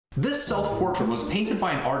This self-portrait was painted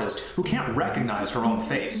by an artist who can't recognize her own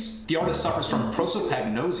face. The artist suffers from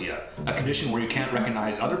prosopagnosia, a condition where you can't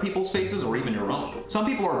recognize other people's faces or even your own. Some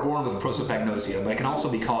people are born with prosopagnosia, but it can also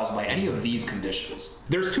be caused by any of these conditions.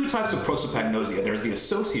 There's two types of prosopagnosia. There's the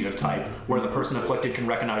associative type, where the person afflicted can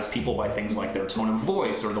recognize people by things like their tone of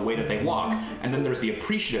voice or the way that they walk, and then there's the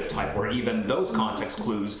appreciative type, where even those context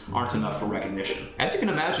clues aren't enough for recognition. As you can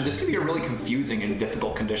imagine, this can be a really confusing and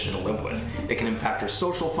difficult condition to live with. It can impact your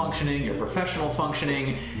social functioning, your professional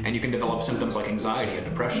functioning, and you can develop symptoms like anxiety and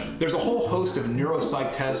depression. There's a whole host of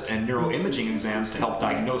neuropsych tests and neuroimaging exams to help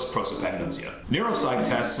diagnose prosopagnosia. Neuropsych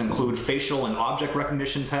tests include facial and object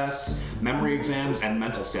recognition tests, memory exams, and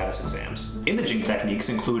mental status exams. Imaging techniques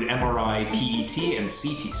include MRI, PET, and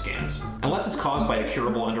CT scans. Unless it's caused by a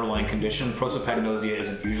curable underlying condition, prosopagnosia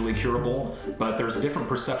isn't usually curable, but there's different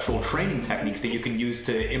perceptual training techniques that you can use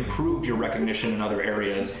to improve your recognition in other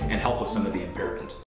areas and help with some of the impairment.